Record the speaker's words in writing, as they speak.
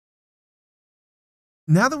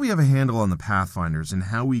Now that we have a handle on the pathfinders and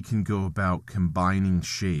how we can go about combining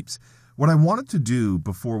shapes, what I wanted to do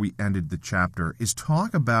before we ended the chapter is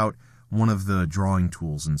talk about one of the drawing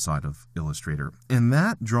tools inside of Illustrator. And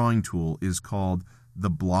that drawing tool is called the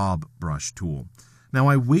Blob brush tool. Now,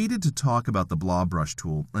 I waited to talk about the Blob brush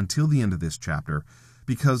tool until the end of this chapter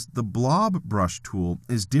because the Blob brush tool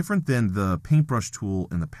is different than the paintbrush tool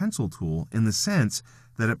and the pencil tool in the sense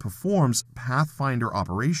that it performs pathfinder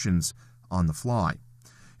operations on the fly.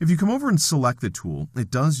 If you come over and select the tool, it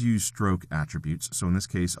does use stroke attributes. So in this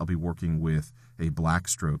case, I'll be working with a black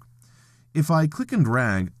stroke. If I click and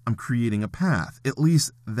drag, I'm creating a path. At least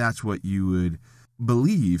that's what you would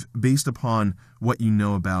believe based upon what you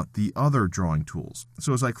know about the other drawing tools.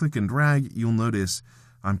 So as I click and drag, you'll notice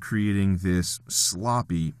I'm creating this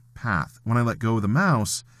sloppy path. When I let go of the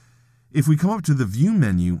mouse, if we come up to the View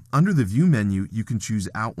menu, under the View menu, you can choose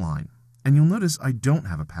Outline. And you'll notice I don't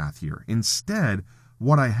have a path here. Instead,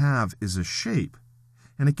 what I have is a shape.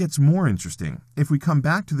 And it gets more interesting. If we come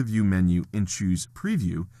back to the View menu and choose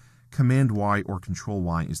Preview, Command-Y or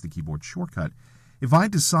Control-Y is the keyboard shortcut. If I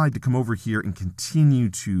decide to come over here and continue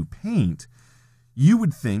to paint, you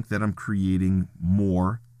would think that I'm creating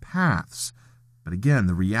more paths. But again,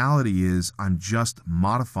 the reality is I'm just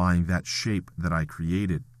modifying that shape that I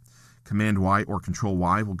created. Command-Y or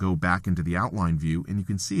Control-Y will go back into the outline view, and you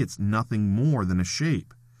can see it's nothing more than a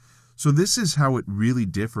shape. So this is how it really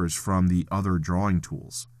differs from the other drawing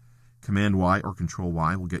tools. Command-Y or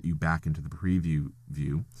Control-Y will get you back into the preview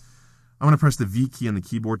view. I'm going to press the V key on the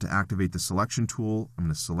keyboard to activate the selection tool. I'm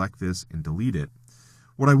going to select this and delete it.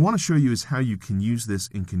 What I want to show you is how you can use this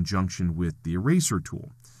in conjunction with the eraser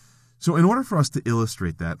tool. So in order for us to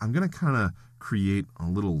illustrate that, I'm going to kind of create a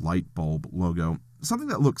little light bulb logo, something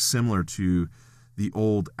that looks similar to the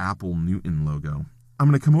old Apple Newton logo. I'm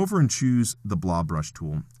going to come over and choose the Blob brush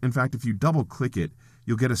tool. In fact, if you double click it,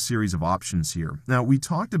 you'll get a series of options here. Now, we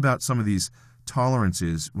talked about some of these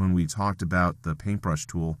tolerances when we talked about the paintbrush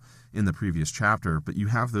tool in the previous chapter, but you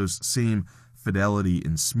have those same fidelity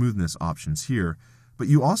and smoothness options here. But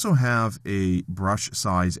you also have a brush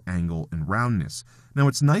size, angle, and roundness. Now,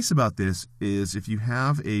 what's nice about this is if you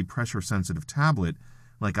have a pressure-sensitive tablet,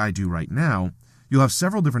 like I do right now, you'll have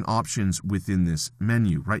several different options within this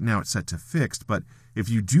menu. Right now it's set to fixed, but if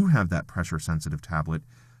you do have that pressure-sensitive tablet,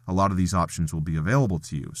 a lot of these options will be available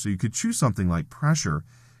to you. So you could choose something like pressure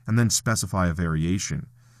and then specify a variation.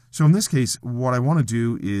 So in this case, what I want to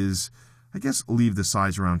do is, I guess, leave the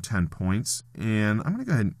size around 10 points, and I'm going to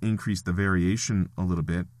go ahead and increase the variation a little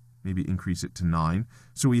bit, maybe increase it to 9.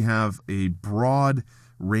 So we have a broad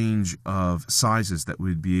range of sizes that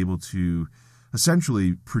we'd be able to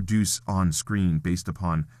essentially produce on screen based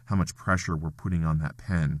upon how much pressure we're putting on that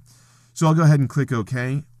pen. So I'll go ahead and click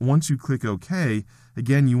OK. Once you click OK,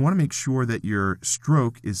 again, you want to make sure that your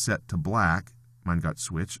stroke is set to black. Mine got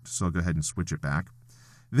switched, so I'll go ahead and switch it back.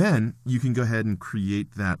 Then you can go ahead and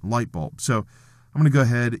create that light bulb. So I'm going to go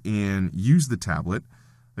ahead and use the tablet.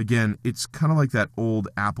 Again, it's kind of like that old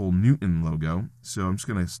Apple Newton logo. So I'm just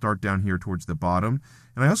going to start down here towards the bottom.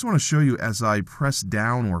 And I also want to show you as I press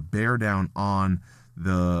down or bear down on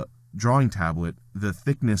the drawing tablet, the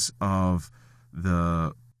thickness of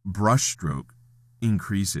the brush stroke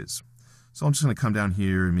increases. So I'm just going to come down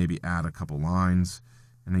here and maybe add a couple lines.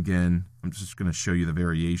 And again, I'm just going to show you the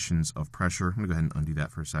variations of pressure. I'm going to go ahead and undo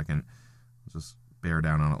that for a second. I'll just bear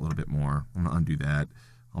down on it a little bit more. I'm going to undo that.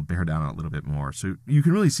 I'll bear down on it a little bit more. So you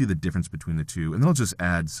can really see the difference between the two. And then I'll just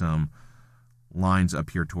add some lines up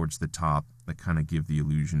here towards the top that kind of give the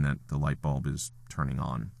illusion that the light bulb is turning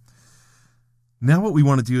on. Now what we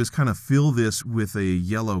want to do is kind of fill this with a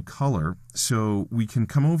yellow color. So we can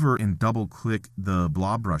come over and double click the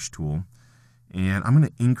Blob brush tool. And I'm going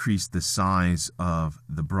to increase the size of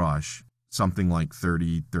the brush, something like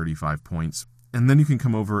 30, 35 points. And then you can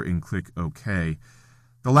come over and click OK.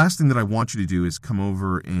 The last thing that I want you to do is come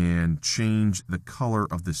over and change the color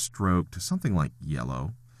of the stroke to something like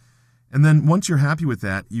yellow. And then once you're happy with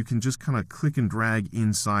that, you can just kind of click and drag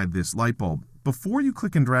inside this light bulb. Before you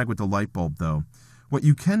click and drag with the light bulb, though, what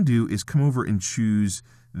you can do is come over and choose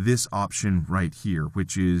this option right here,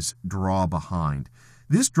 which is Draw Behind.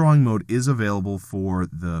 This drawing mode is available for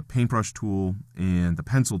the paintbrush tool and the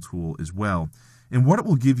pencil tool as well. And what it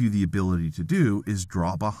will give you the ability to do is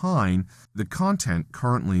draw behind the content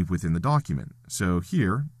currently within the document. So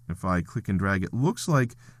here, if I click and drag, it looks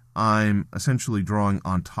like I'm essentially drawing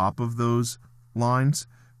on top of those lines.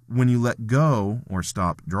 When you let go or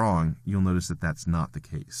stop drawing, you'll notice that that's not the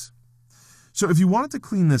case. So if you wanted to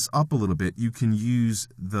clean this up a little bit, you can use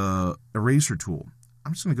the eraser tool.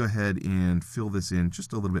 I'm just going to go ahead and fill this in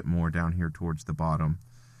just a little bit more down here towards the bottom.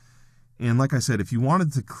 And like I said, if you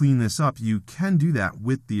wanted to clean this up, you can do that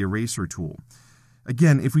with the eraser tool.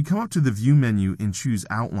 Again, if we come up to the View menu and choose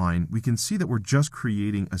Outline, we can see that we're just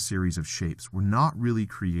creating a series of shapes. We're not really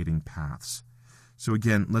creating paths. So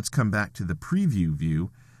again, let's come back to the Preview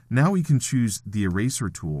view. Now we can choose the Eraser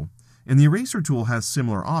tool. And the Eraser tool has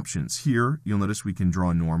similar options. Here, you'll notice we can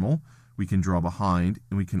draw normal, we can draw behind,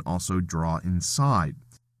 and we can also draw inside.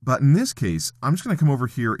 But in this case, I'm just going to come over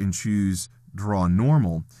here and choose Draw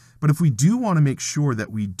Normal. But if we do want to make sure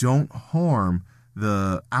that we don't harm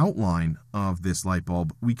the outline of this light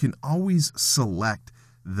bulb, we can always select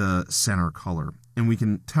the center color. And we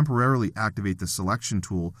can temporarily activate the selection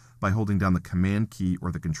tool by holding down the Command key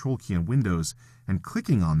or the Control key on Windows and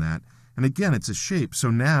clicking on that. And again, it's a shape.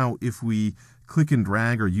 So now if we click and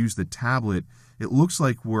drag or use the tablet, it looks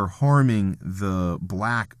like we're harming the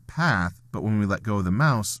black path, but when we let go of the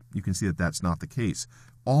mouse, you can see that that's not the case.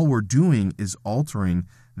 All we're doing is altering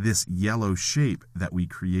this yellow shape that we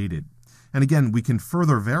created. And again, we can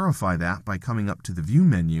further verify that by coming up to the View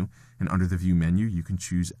menu, and under the View menu, you can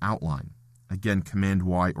choose Outline. Again, Command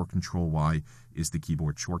Y or Control Y is the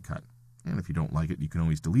keyboard shortcut. And if you don't like it, you can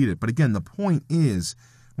always delete it. But again, the point is,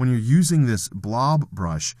 when you're using this blob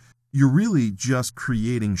brush, you're really just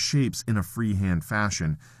creating shapes in a freehand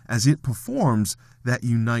fashion as it performs that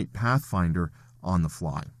Unite Pathfinder on the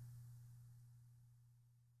fly.